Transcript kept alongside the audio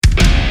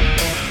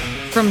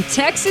From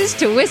Texas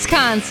to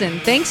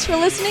Wisconsin, thanks for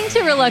listening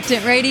to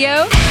Reluctant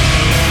Radio.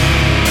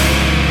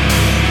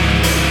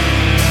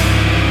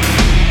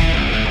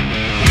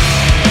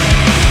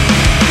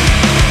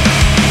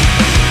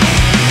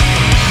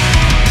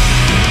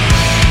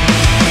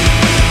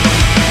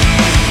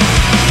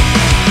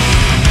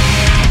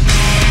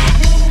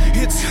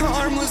 It's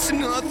harmless,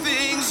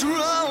 nothing's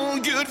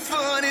wrong. Good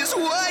fun is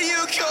what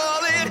you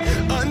call it.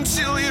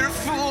 Until you're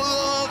full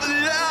of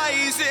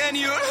lies and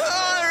your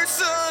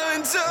heart's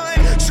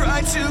undone.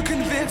 Try to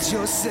convince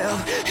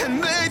yourself and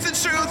make the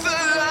truth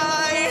a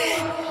lie.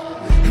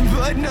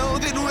 But know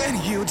that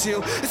when you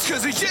do, it's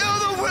 'cause of you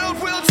the world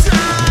will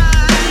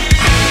die.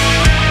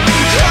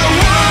 I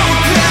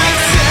won't back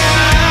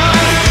down,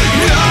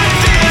 not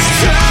this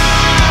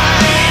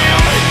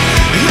time.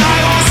 I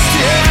will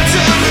stand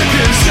up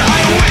 'cause I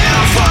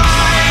will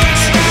fight.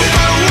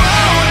 I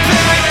won't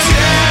back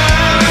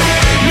down,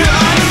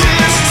 not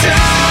this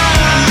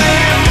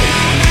time.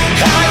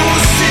 I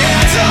will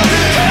stand up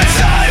 'cause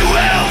I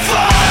will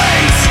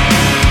fight.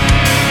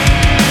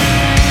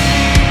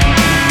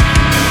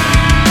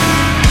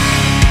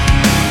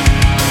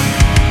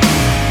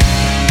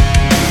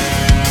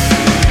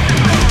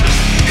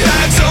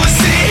 I don't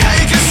see how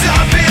you can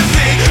stop and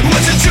think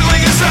what you're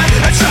doing is right.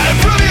 I try to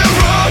prove you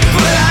wrong,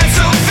 but I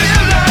don't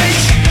feel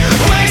like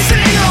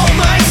wasting all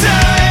my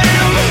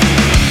time.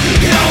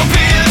 I'll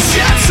be a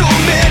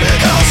gentleman,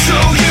 I'll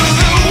show you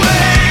the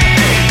way.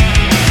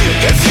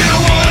 If you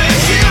don't wanna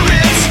hear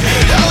it,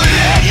 I'll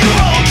let you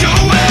walk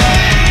away.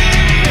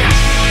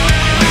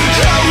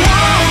 I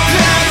won't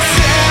back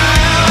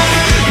down,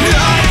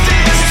 not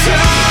this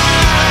time.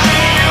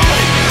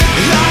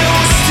 I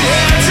will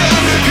stand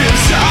up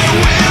 'cause I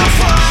will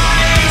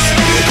fight.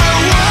 I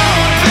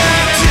won't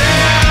back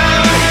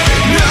down,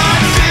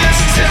 not this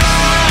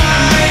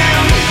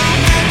time.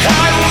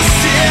 I will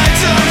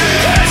stand up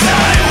 'cause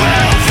I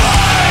will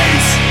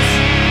fight.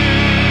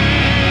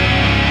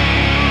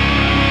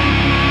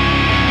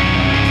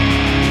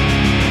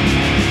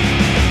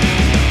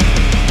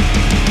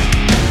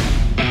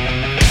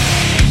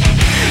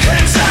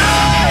 And I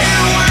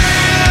will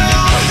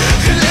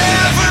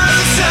never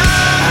die.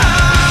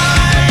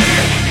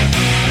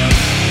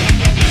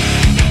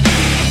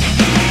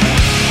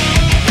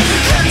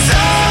 And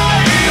I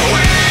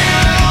will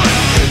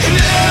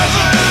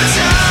never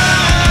die.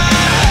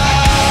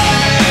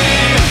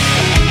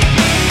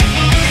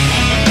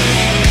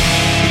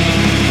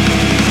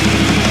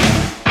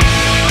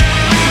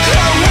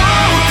 I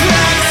won't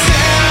back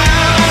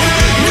down,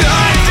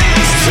 not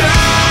this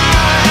time.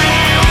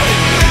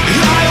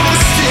 I will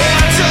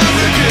stand up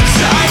 'cause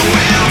I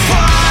will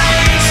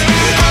fight.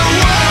 I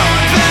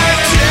won't back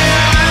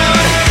down,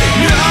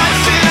 not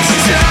this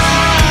time.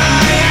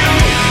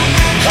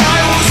 I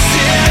will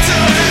stand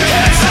up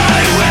 'cause I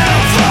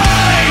will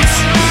fight.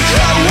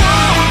 I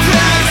won't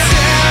back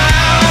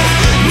down,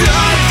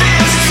 not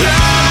this time.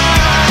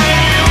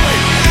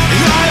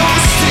 I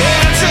will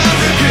stand up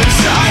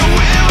 'cause I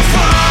will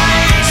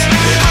fight.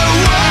 I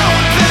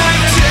won't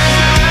back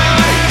down,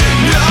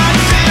 not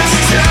this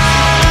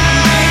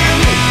time.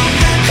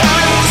 I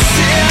will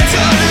stand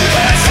up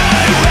 'cause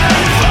I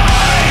will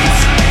fight.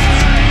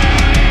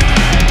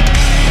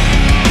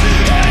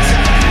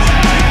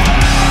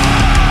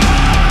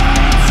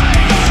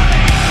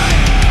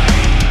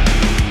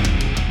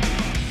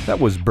 That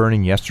was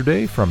Burning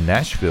Yesterday from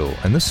Nashville,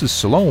 and this is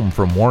Salome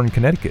from Warren,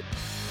 Connecticut.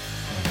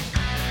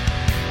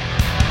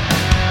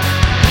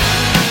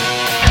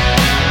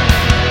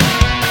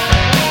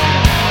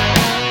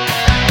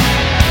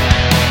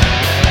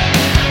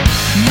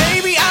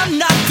 Maybe I'm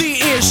not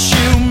the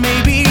issue,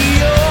 maybe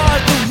you're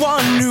the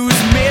one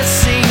who's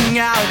missing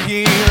out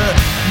here.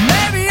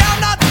 Maybe I'm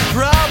not the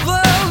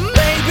problem,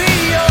 maybe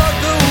you're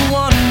the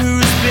one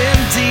who's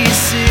been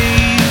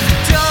deceived.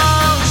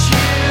 Don't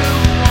you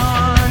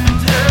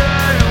wonder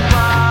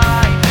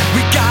why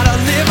we gotta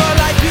live our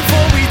life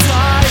before we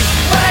die?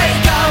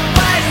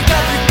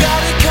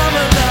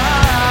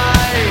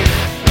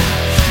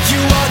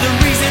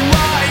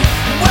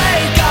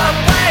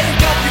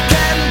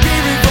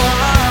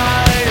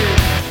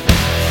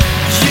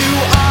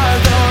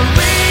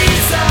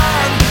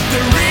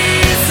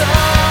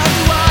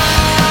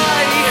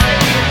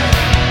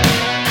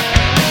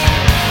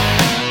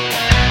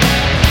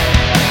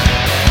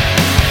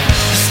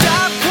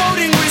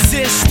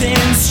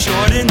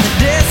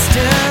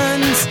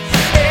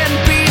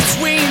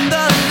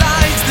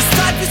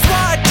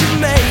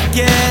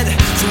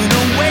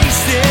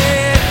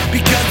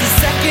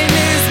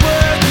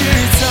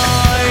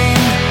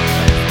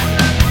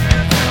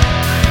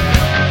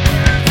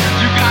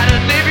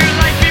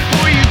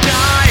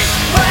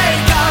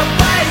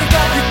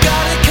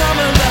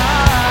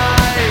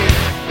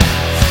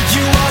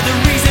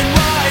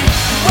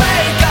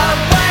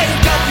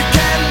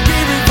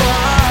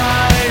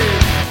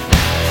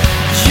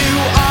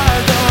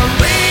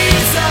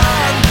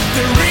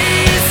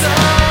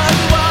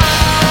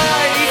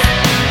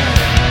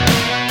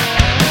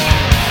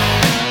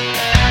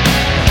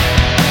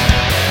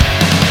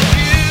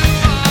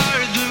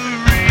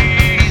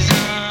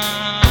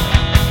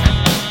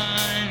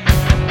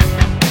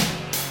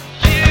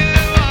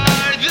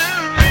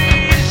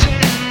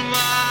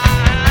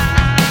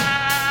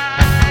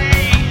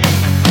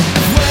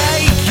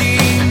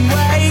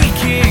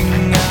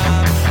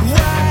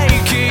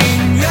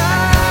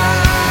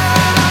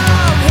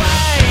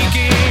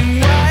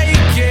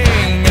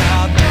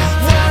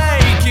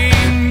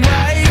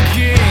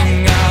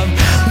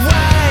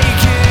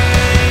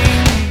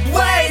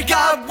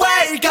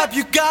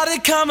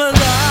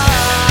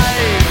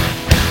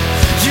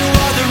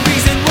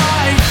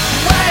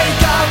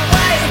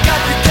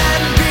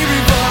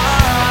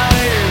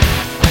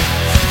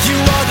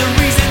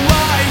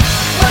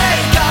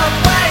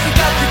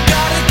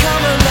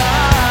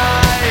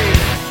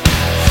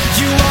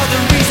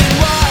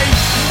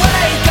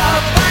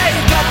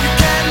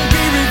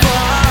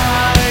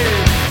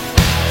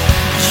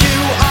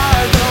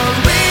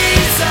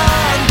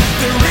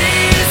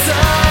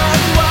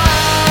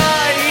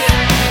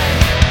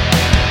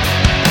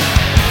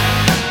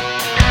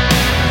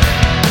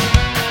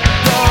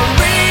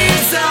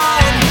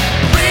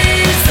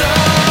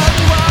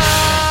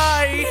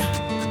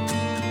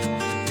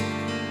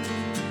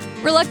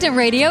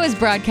 Reluctant Radio is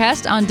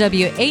broadcast on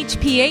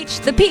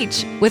WHPH The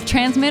Peach with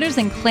transmitters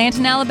in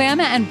Clanton,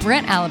 Alabama and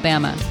Brent,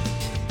 Alabama.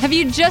 Have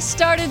you just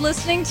started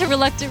listening to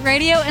Reluctant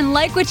Radio and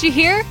like what you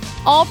hear?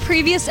 All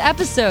previous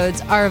episodes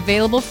are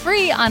available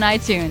free on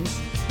iTunes.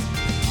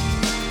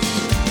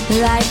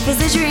 Life is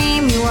a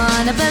dream, you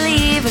wanna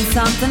believe in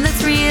something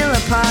that's real, a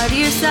part of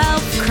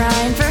yourself,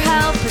 crying for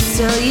help, but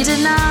still you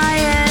deny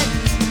it.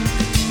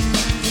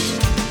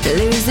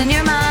 Losing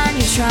your mind,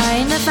 you're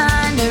trying to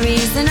find a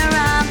reason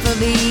around for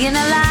being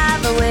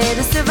alive, a way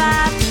to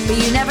survive, but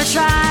you never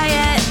try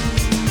it.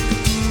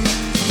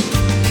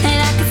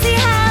 And I can see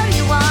how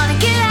you wanna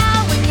get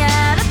out when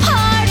yet a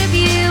part of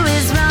you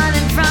is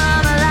running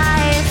from a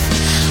life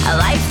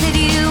that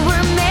you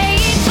were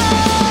made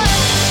for.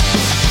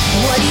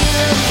 What are you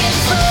looking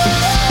for?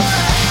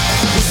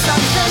 There's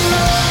something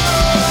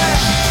more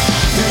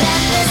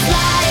than this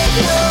life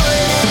you're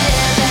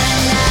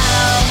living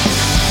now.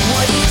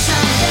 What are you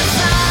trying to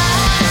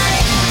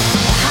find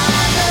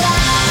behind the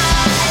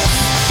lies?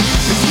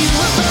 You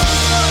were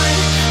born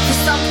for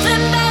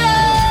something better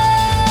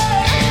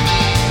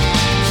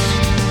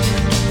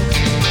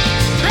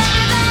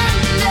than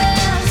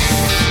this.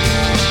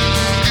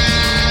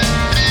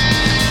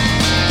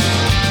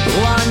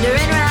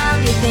 Wandering around,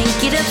 you think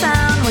you'd have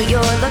found what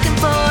you're looking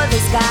for.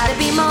 There's gotta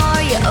be more.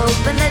 You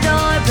open the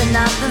door, but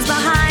nothing's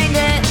behind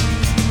it.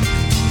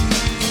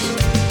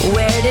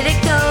 Where did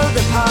it go?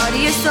 The part of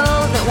your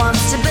soul that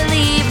wants to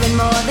believe in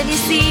more than you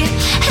see.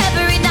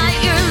 Every night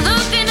you're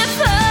looking to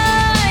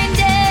find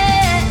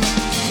it.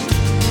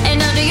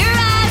 And under your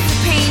eyes, the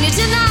pain you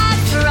denied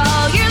for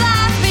all your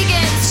life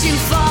begins to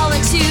fall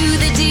into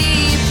the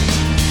deep,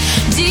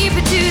 deep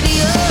into the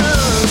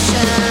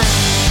ocean.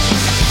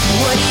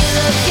 What are you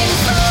looking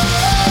for?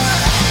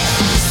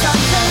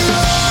 Something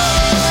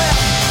more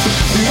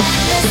than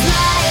this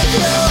life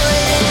you're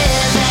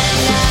living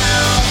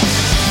now.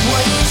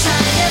 What are you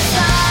trying to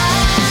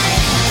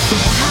find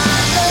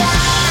behind the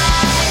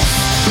lies?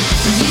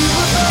 You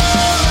were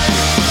born.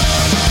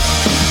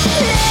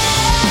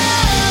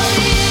 Love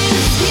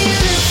is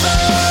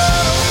beautiful.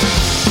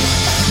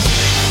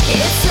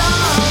 It's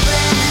all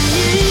brand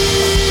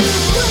new.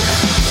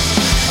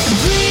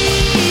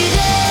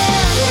 Breathing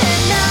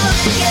out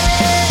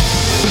again.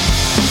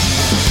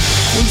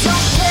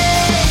 Don't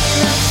play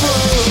the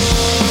fool.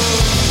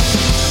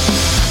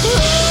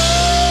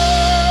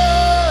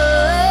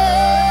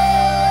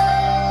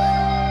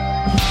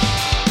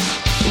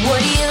 What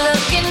are you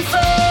looking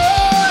for?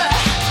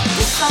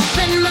 There's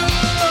something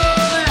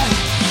more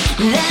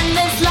than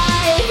this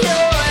life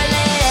you're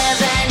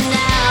living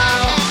now.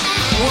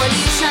 What are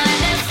you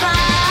trying to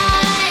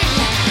find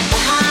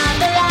behind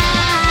the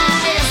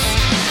lies?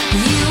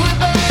 You were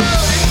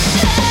born.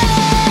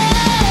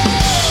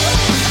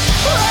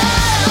 What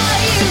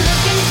are you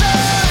looking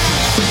for?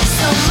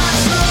 So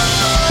much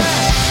more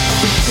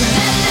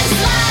than this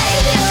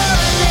life you're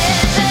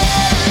living.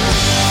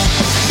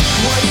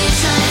 What are you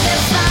trying to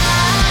find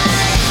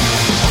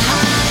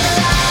behind the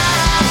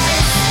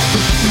lies?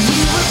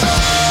 You were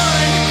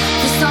born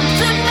for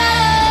something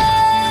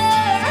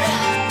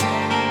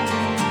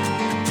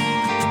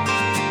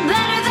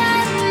better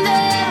than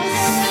this.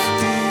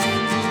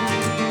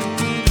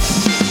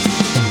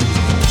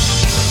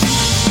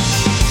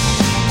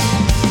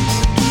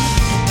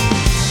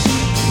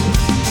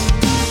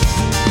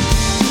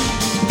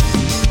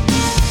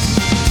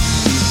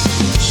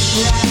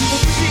 Life is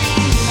a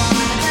dream, you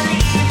wanna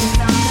believe in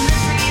something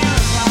that's real,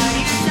 a part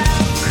of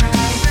yourself,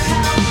 crying for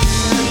help,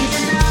 so you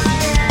deny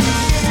it.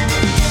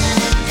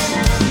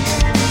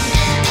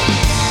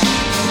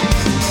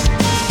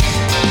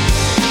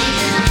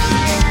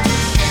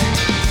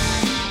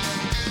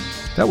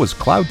 That was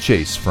Cloud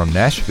Chase from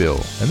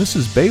Nashville, and this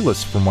is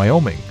Bayless from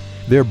Wyoming.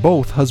 They're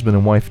both husband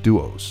and wife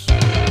duos.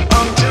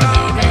 I'm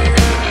down here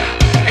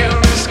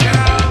in this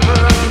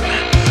cavern,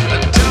 a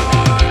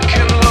dark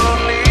and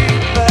lonely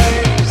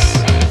place.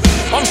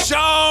 I'm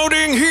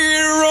shouting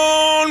here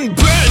on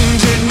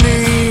bended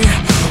knee,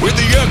 with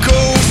the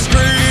echo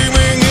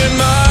screaming in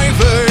my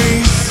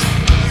face.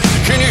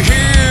 Can you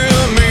hear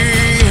me?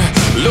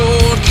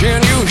 Lord,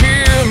 can you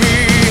hear me?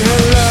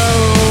 Hello.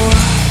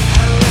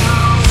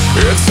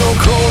 It's so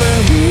cold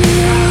in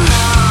here,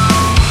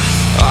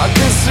 I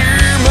can see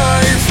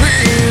my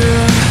fear.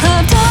 A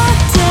dark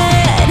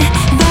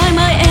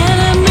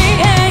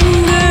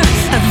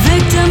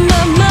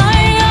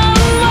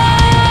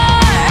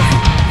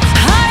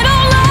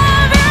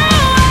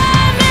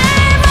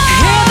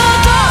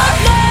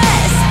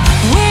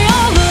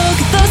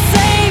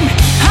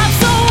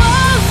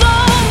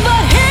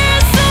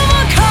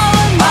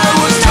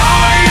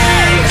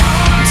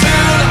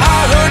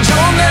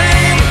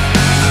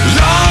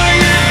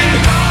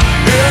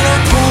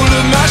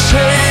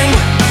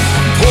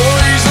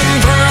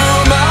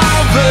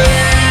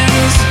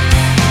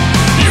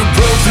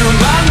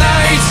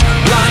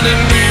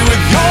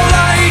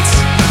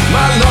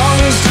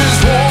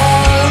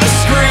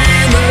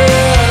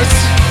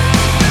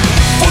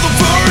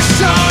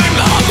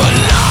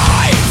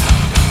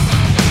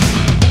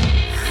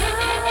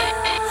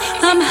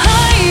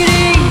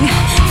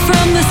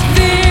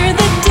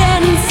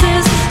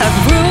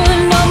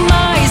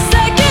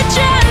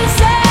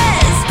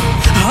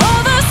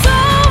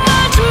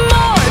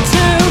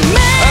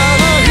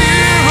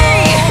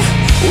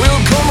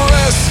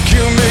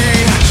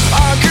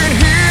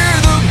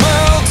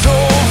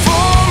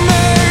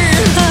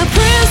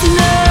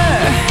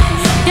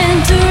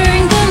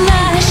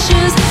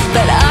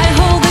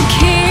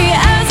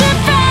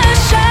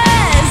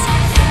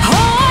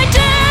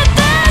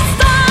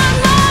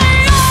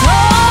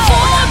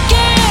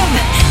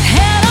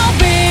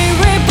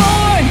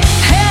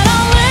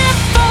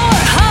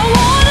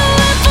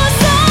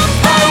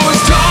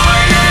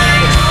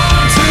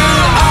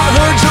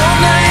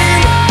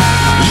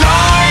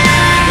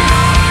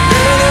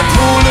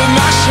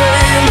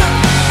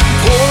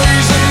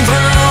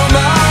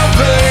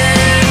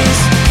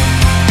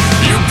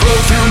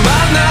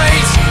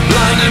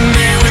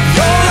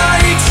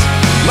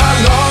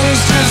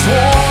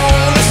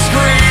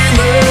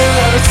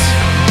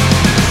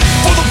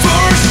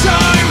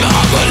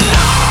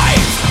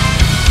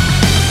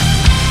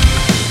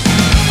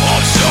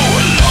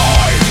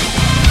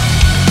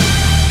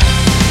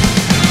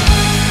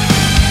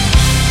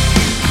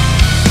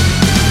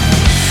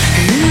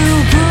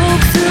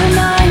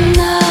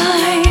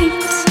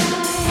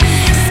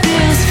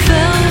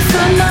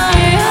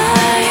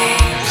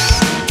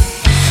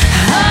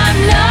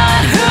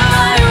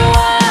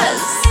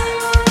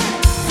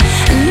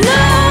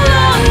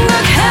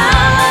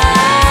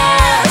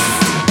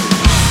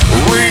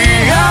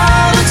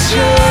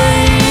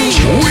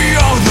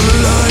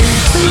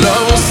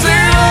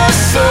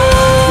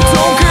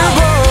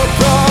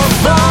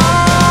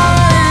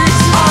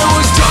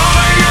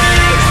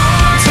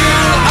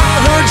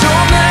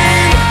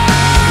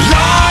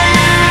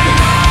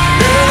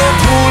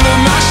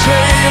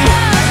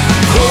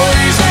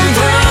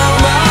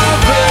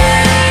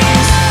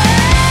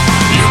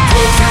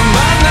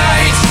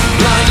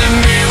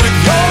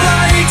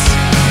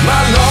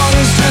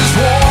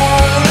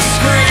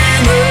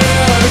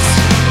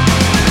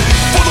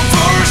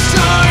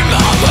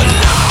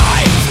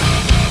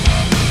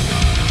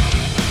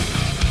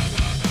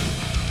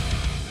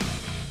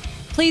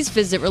please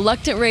visit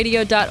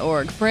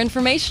reluctantradio.org for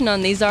information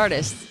on these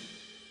artists.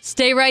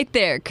 Stay right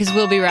there, because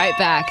we'll be right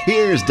back.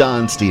 Here's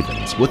Don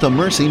Stevens with a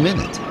Mercy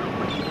Minute.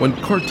 When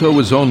Corto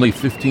was only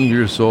 15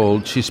 years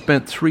old, she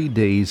spent 3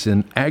 days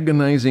in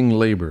agonizing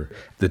labor.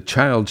 The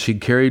child she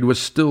carried was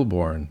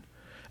stillborn.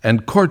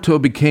 And Corto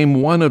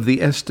became one of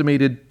the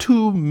estimated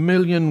 2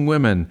 million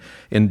women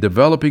in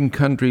developing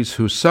countries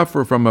who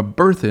suffer from a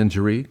birth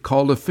injury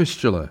called a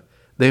fistula.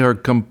 They are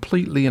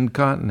completely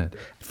incontinent.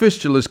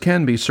 Fistulas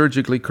can be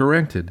surgically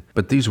corrected,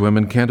 but these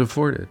women can't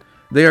afford it.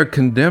 They are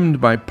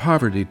condemned by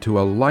poverty to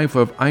a life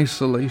of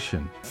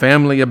isolation.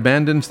 Family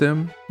abandons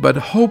them, but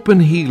hope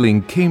and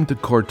healing came to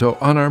Corto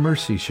on our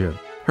Mercy ship.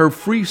 Her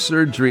free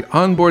surgery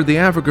on board the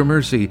Africa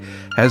Mercy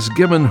has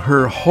given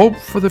her hope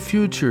for the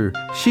future.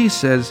 She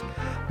says,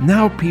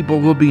 "Now people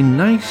will be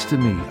nice to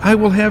me. I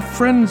will have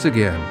friends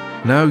again."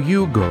 Now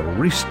you go,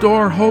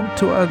 restore hope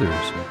to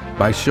others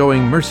by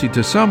showing mercy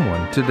to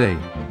someone today.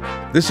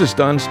 This is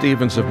Don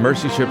Stevens of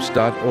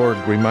mercyships.org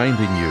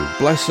reminding you,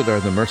 blessed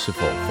are the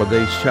merciful, for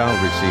they shall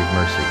receive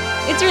mercy.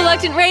 It's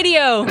Reluctant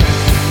Radio.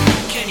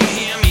 Can you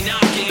hear me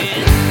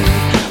knocking?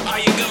 Are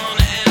you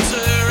gonna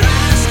answer?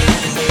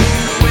 Asking you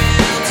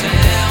will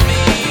tell me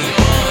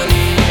you're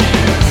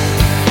near.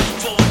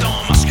 For with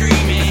all my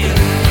screaming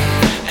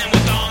and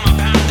with all my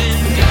pounding,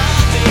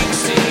 nothing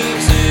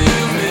seems to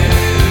move.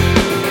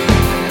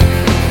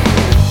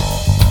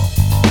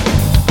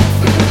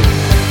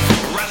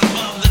 Right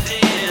above the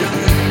din,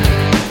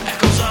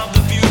 echoes of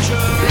the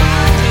future,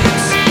 I can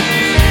see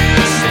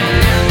you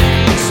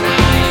standing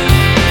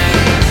smiling.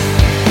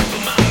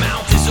 But my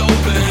mouth is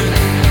open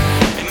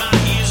and my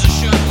ears are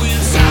shut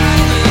with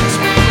silence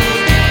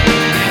broken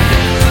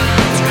as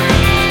I'm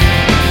screaming.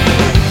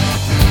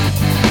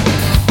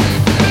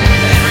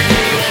 Every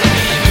day I wanna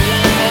give you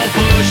one more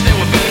push. There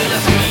would be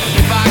less of me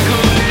if I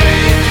could.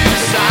 Fade to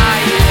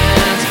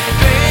silence,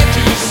 fade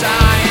to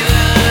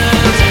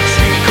silence.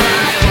 Screaming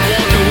cries, I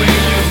wonder where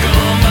you've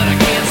gone, but I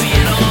can't see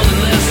it all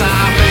unless I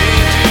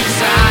fade to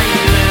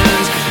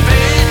silence,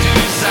 fade to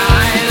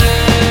silence.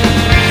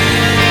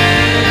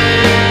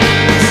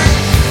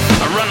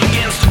 I run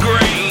against the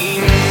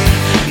grain,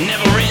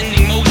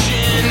 never-ending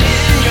motion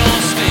in your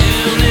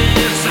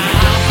stillness.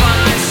 I'll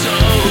find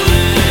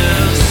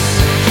solace,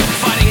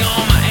 fighting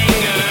all my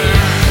anger,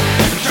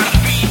 try to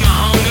feed my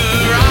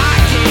hunger. I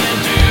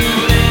can't do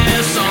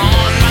this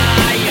on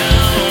my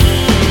own.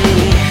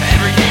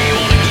 Every day I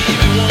wanna give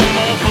you one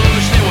more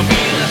push. There would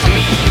be less of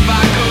me if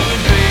I could.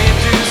 Fade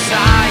to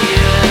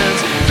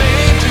silence,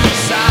 fade to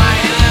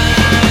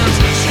silence.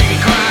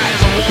 Screaming cries,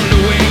 I wonder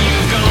where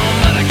you've gone,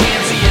 but I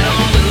can't see it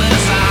all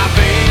unless I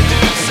fade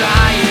to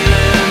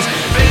silence,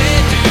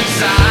 fade to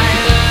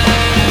silence.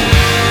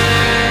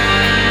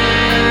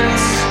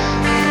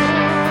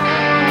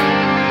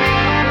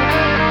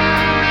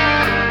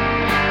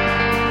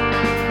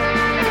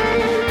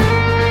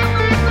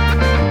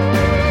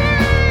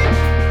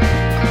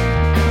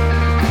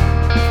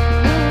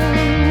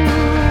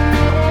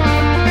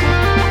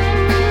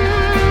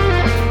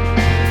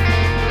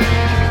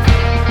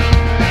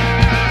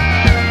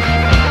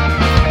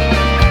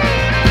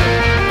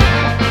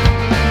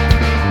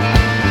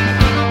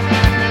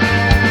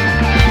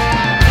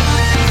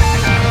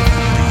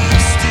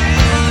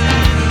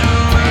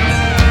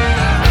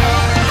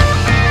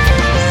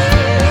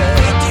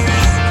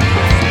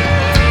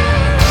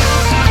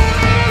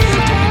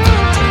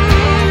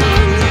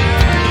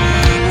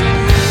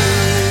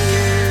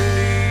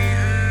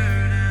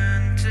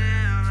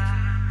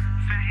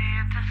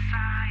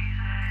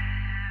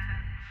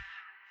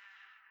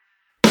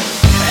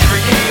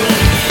 Every day I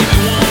wanna give you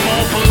one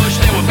more push.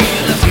 There would be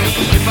less of me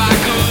if I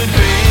could.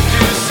 Fade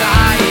to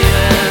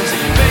silence,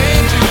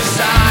 fade to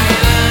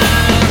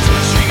silence.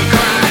 Screaming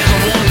cries, I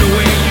wonder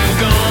where you've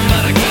gone,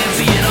 but I can't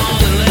see it all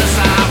unless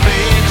I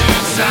fade to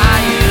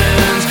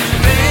silence,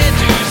 fade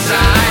to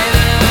silence.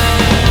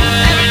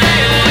 Every day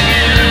I wanna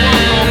give you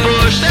one more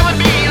push. There would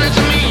be less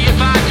of me if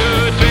I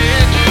could.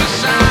 Fade to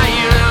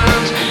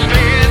silence,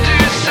 fade to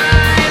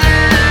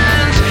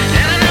silence.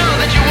 And I know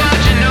that you're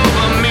watching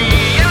over me,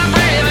 and I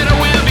pray that I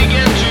will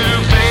begin to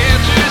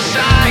fade to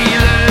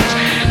silence,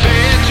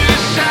 fade to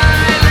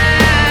silence.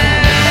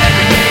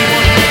 Every day I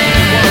wanna give you one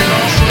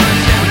more push.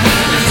 There would be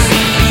less of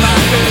me if I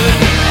could.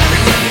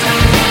 Every day I wanna give you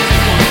one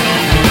more push. There would be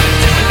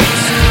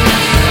less of me if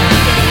I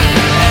could.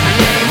 Every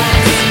day I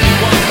wanna give you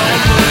one more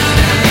push.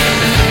 There would be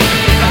less of me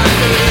if I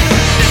could.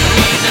 There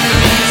would be less of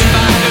me if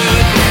I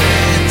could.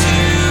 Fade to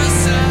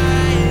silence.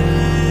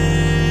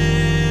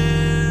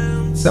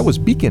 That was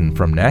Beacon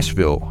from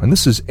Nashville, and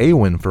this is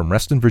Eowyn from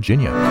Reston,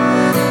 Virginia.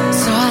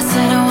 So I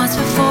said it once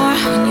before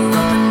when you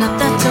opened up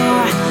that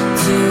door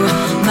to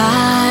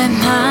my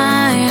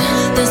mind.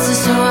 This is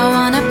who I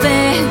wanna be,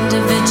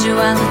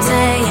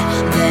 individuality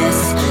this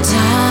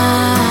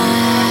time.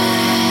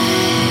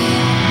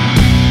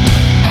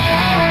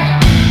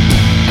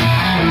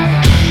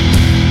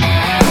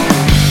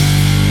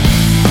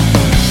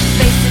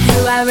 Facing who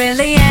I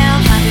really am,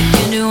 I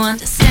begin to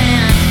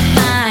understand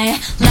my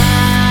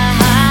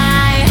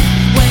life.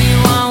 When you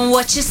want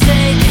what you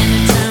say, can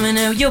determine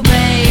know you'll be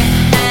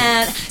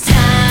at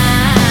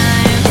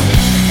times.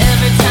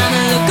 Every time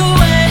I look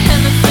away,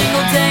 every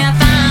single day I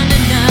find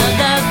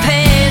another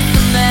piece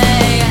of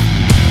me.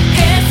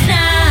 It's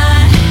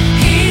not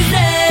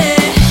easy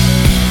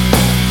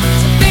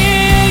to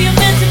feel you're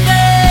meant to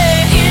be.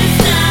 It's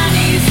not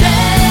easy.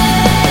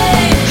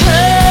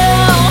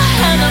 Oh,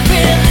 and I'm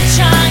really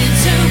trying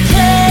to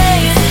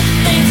please.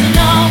 Things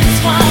are always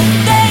what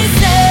they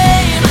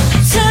seem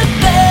to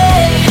be.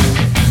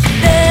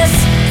 This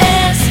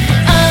is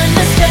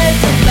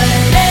unmistakable.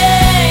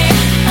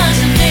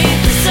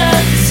 Underneath the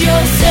surface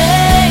you'll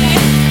see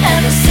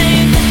every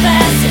single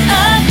facet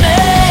of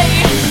me.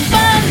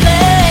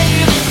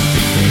 Believe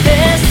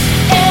this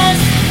is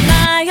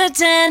my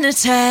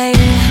identity.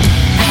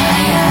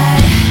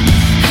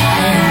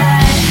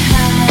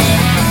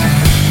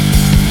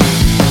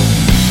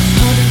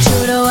 Holding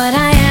true to what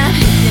I am.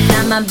 You're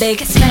not my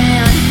biggest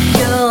fan.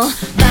 You'll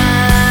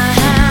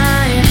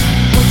find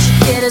what you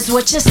get is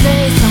what you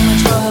see. So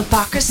much for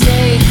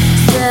hypocrisy.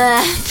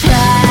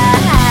 Surprise.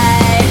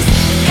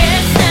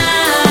 It's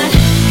not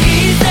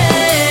easy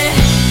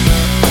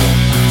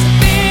to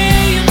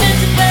feel you're meant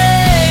to be.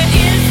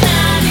 It's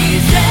not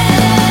easy.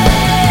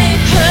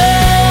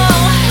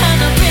 Oh, and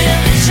I'm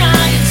really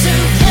trying to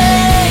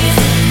please.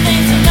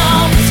 Things are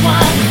always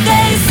what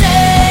they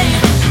seem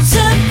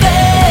to be.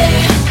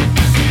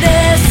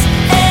 This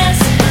is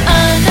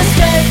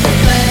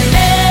unmistakable.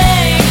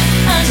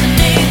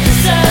 Underneath the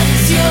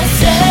surface you'll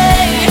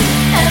see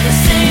every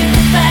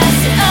single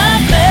facet of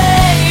me.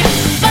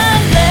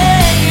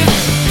 Believe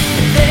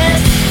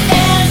this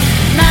is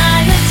my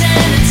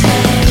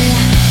identity.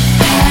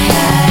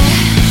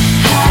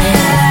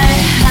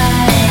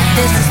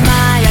 This is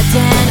my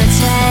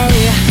identity.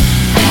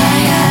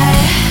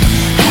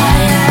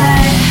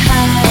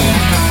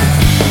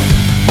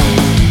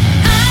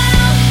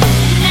 I'm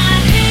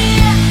not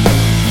here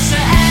to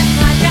act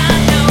like I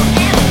know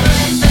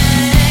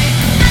everything.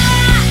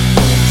 I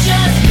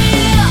just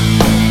feel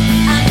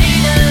I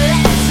need a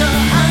little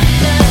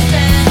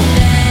understanding.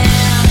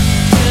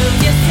 Do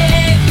you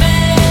see me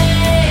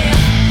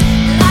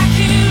like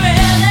you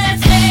really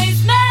sees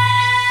me?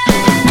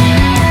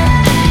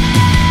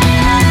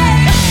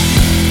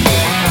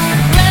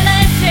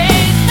 Really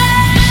sees me.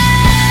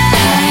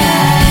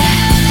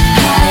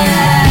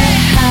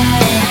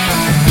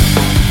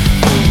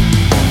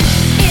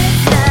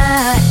 It's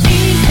not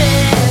easy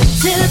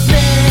to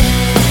be,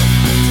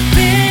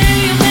 feel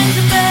you're meant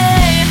to be.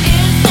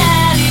 It's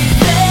not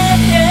easy.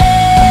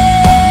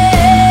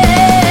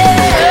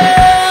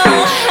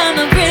 Oh, and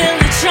I'm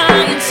really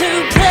trying to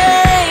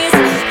please.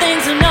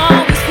 Things are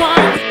always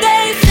what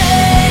they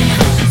seem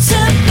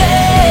to be.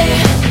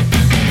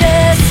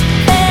 This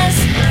is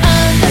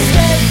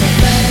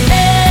unmistakable.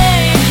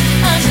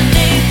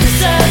 Underneath the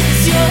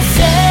surface you'll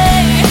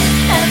see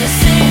every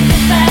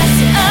single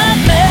facet of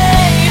me.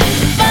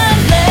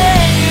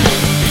 Believe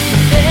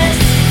this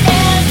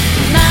is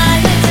my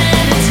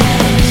identity.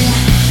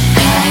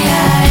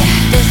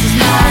 This is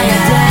my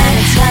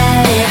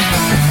identity.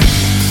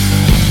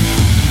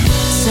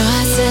 So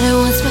I said it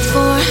once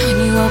before when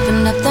you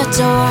opened up the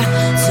door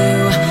to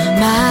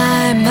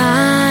my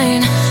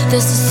mind.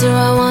 This is who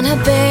I wanna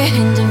be,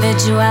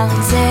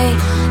 individuality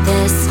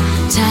this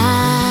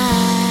time.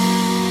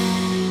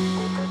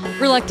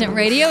 Reluctant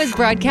Radio is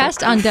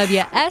broadcast on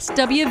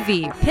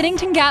WSWV,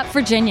 Pennington Gap,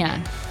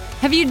 Virginia.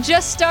 Have you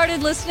just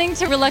started listening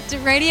to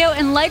Reluctant Radio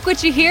and like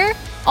what you hear?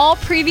 All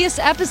previous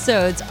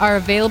episodes are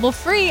available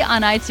free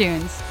on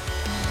iTunes.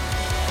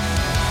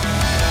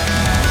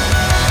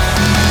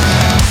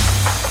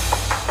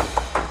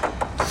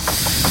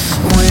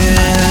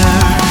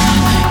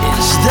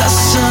 Is the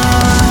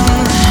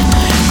sun?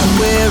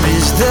 Where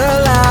is the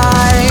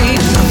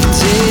light of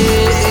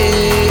day?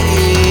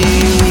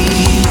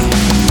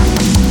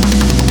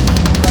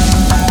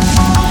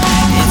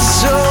 It's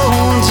so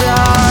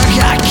dark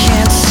I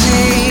can't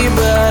see,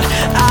 but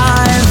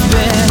I've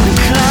been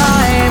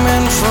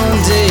climbing for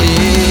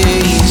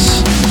days.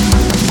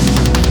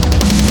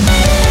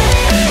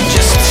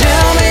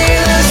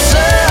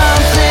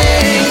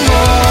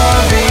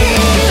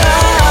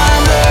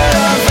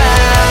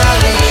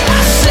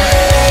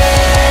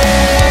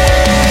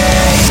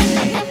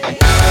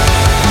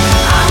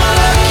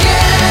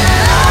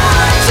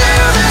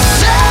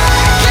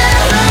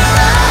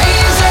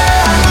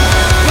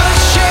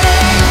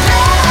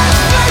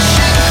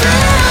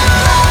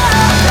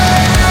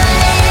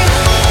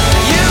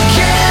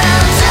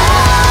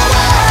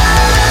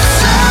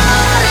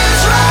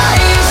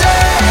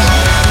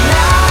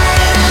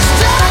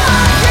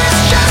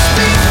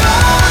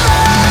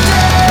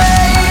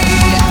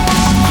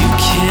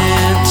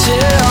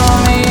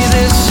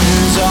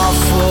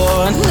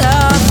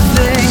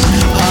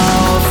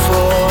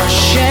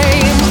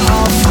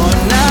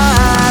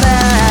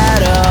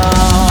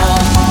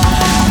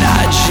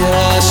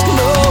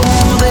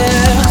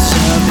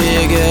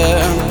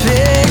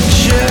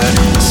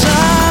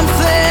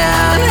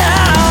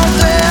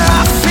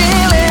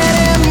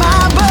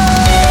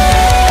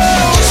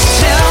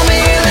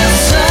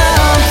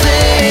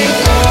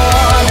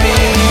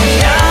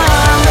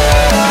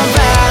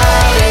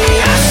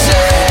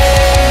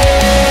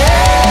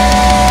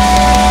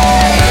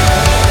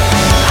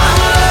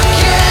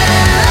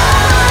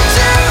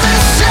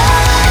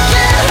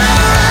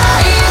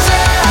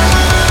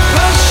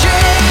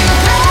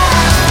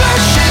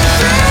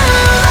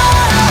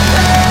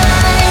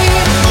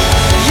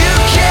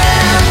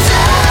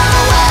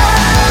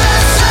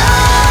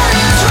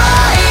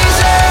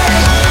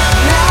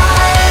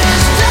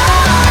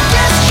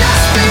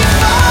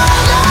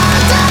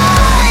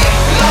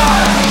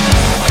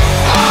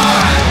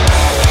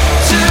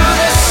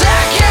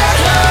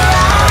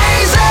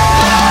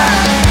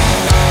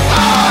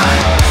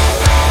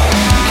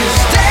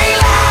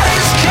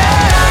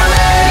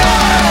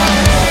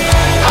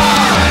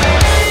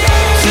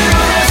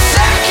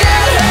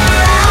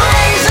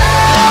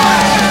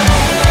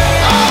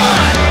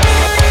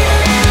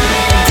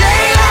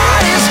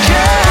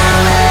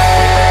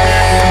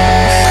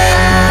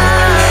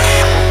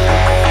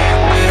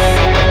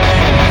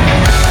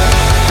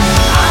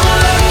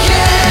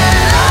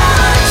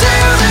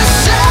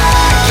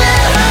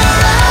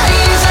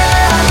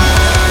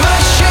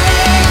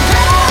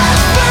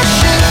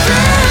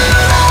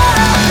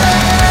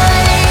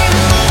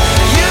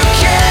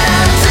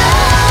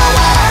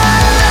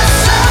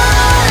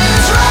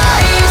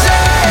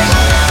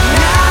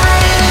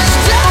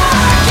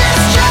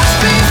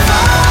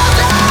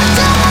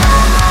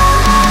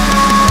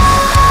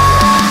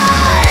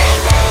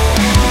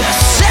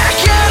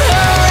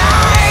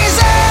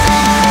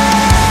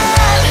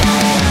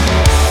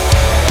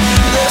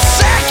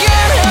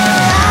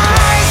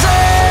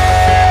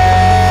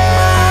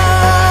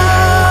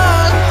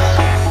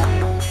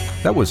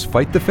 was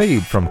Fight the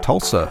Fade from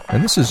Tulsa.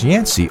 And this is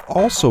Yancey,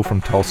 also from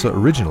Tulsa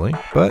originally,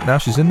 but now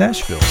she's in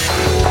Nashville.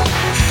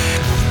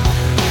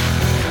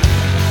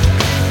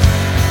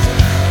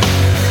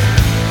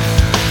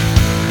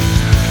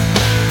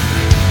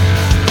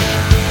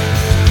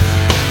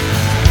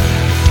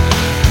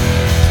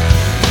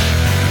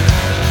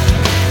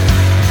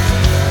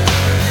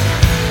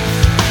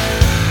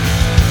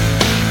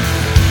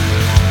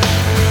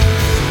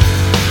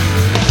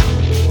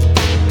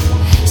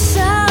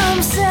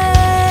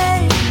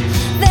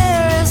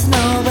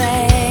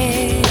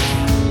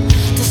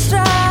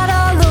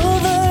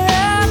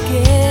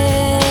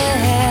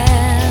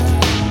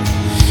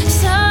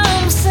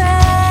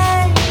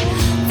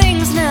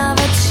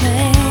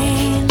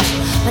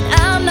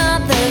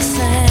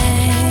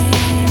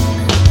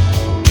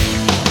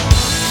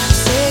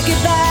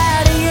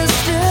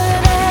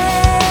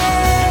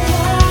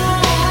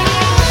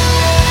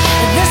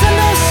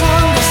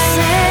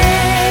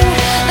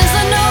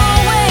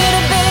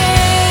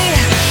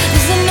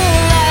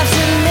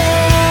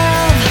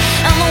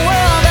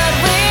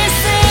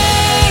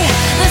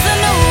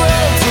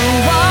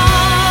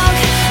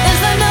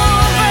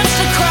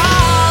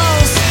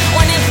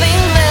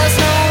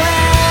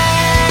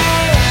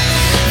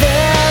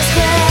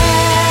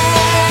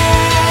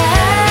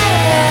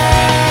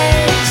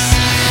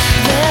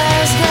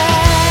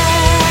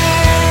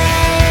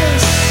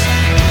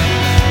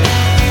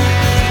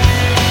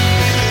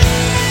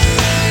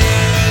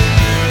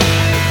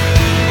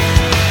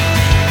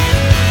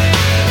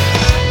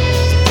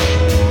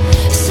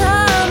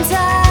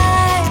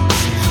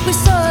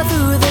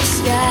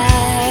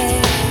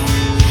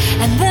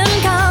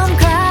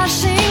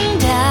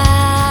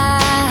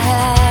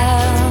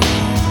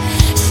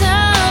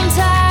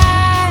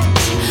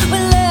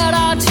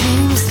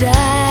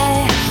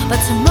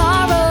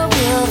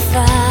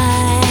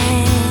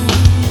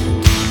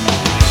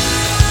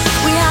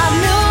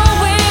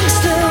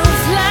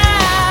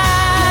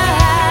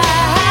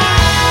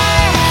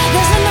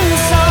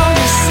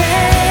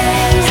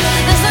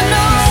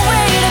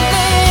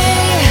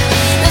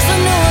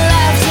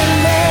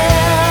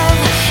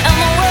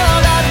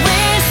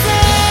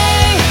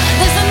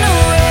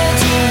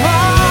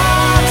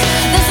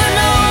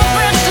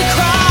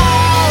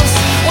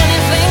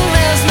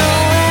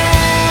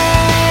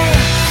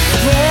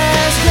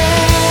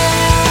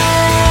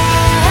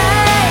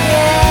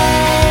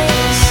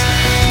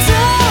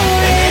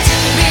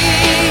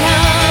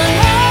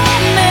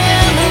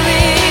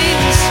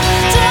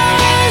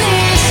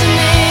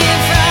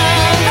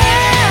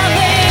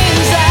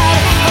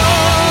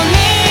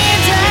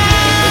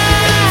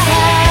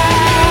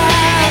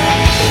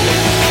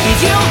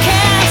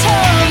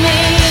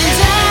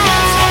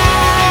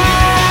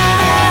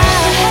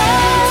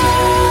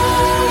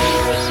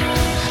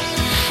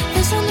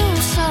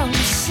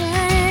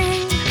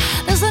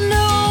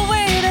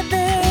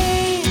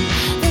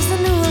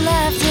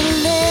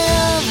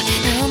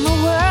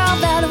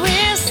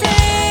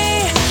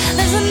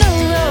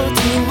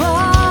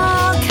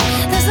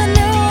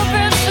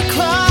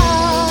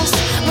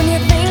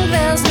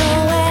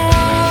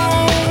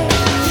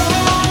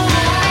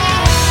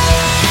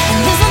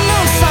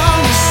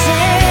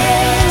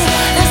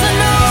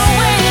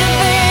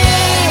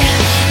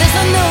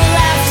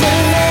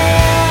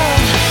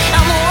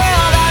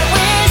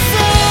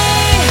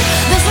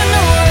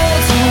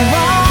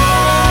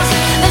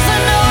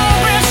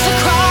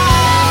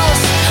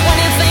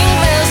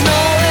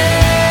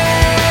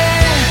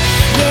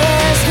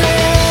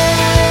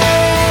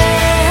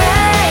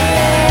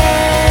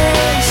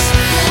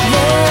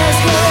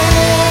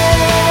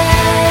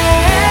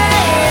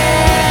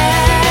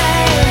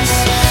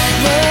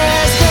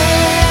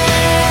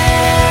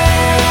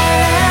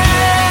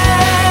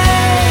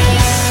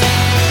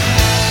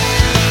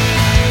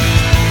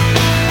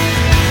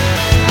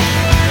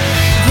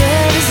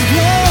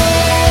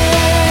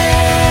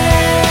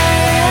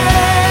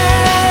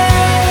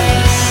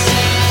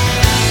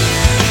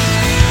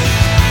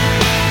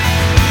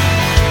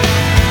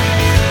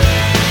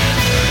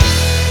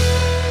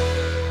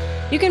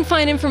 You can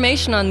find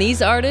information on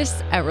these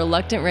artists at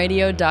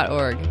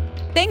reluctantradio.org.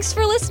 Thanks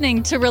for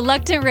listening to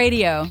Reluctant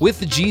Radio. With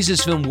the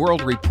Jesus Film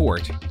World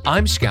Report,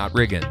 I'm Scott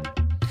Riggin.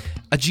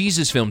 A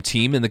Jesus Film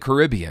team in the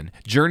Caribbean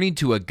journeyed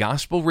to a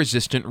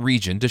gospel-resistant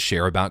region to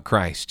share about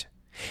Christ.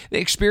 They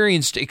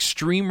experienced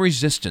extreme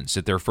resistance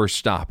at their first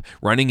stop,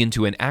 running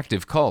into an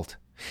active cult.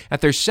 At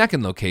their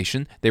second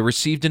location, they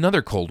received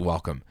another cold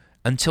welcome,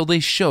 until they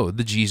showed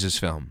the Jesus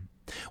Film.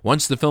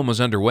 Once the film was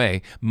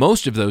underway,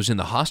 most of those in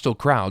the hostile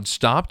crowd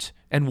stopped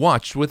and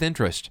watched with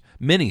interest,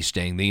 many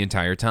staying the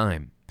entire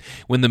time.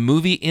 When the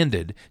movie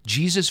ended,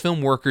 Jesus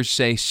Film workers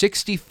say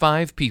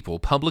 65 people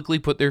publicly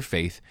put their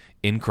faith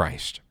in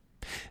Christ.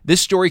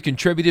 This story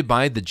contributed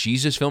by the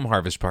Jesus Film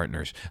Harvest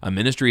Partners, a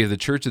ministry of the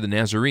Church of the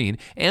Nazarene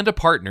and a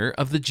partner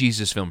of the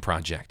Jesus Film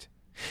Project.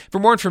 For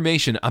more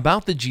information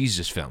about the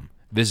Jesus Film,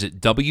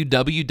 visit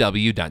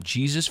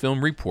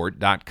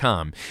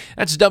www.jesusfilmreport.com.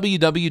 That's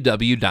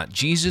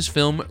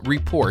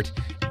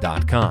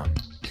www.jesusfilmreport.com.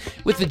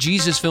 With the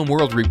Jesus Film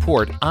World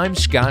Report, I'm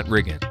Scott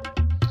Riggin.